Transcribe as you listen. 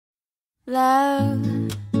Love,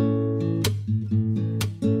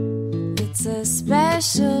 it's a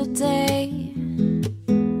special day.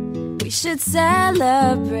 We should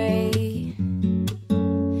celebrate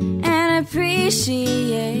and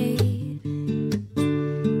appreciate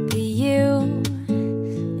that you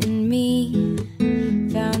and me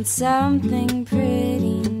found something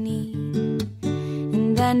pretty neat.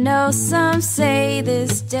 And I know some say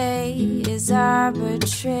this day is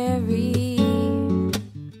arbitrary,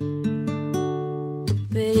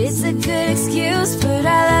 but it's a good excuse, put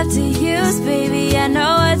our love to use, baby. I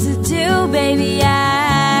know what to do, baby.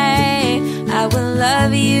 I will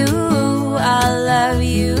love you, I'll love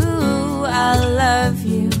you, I'll love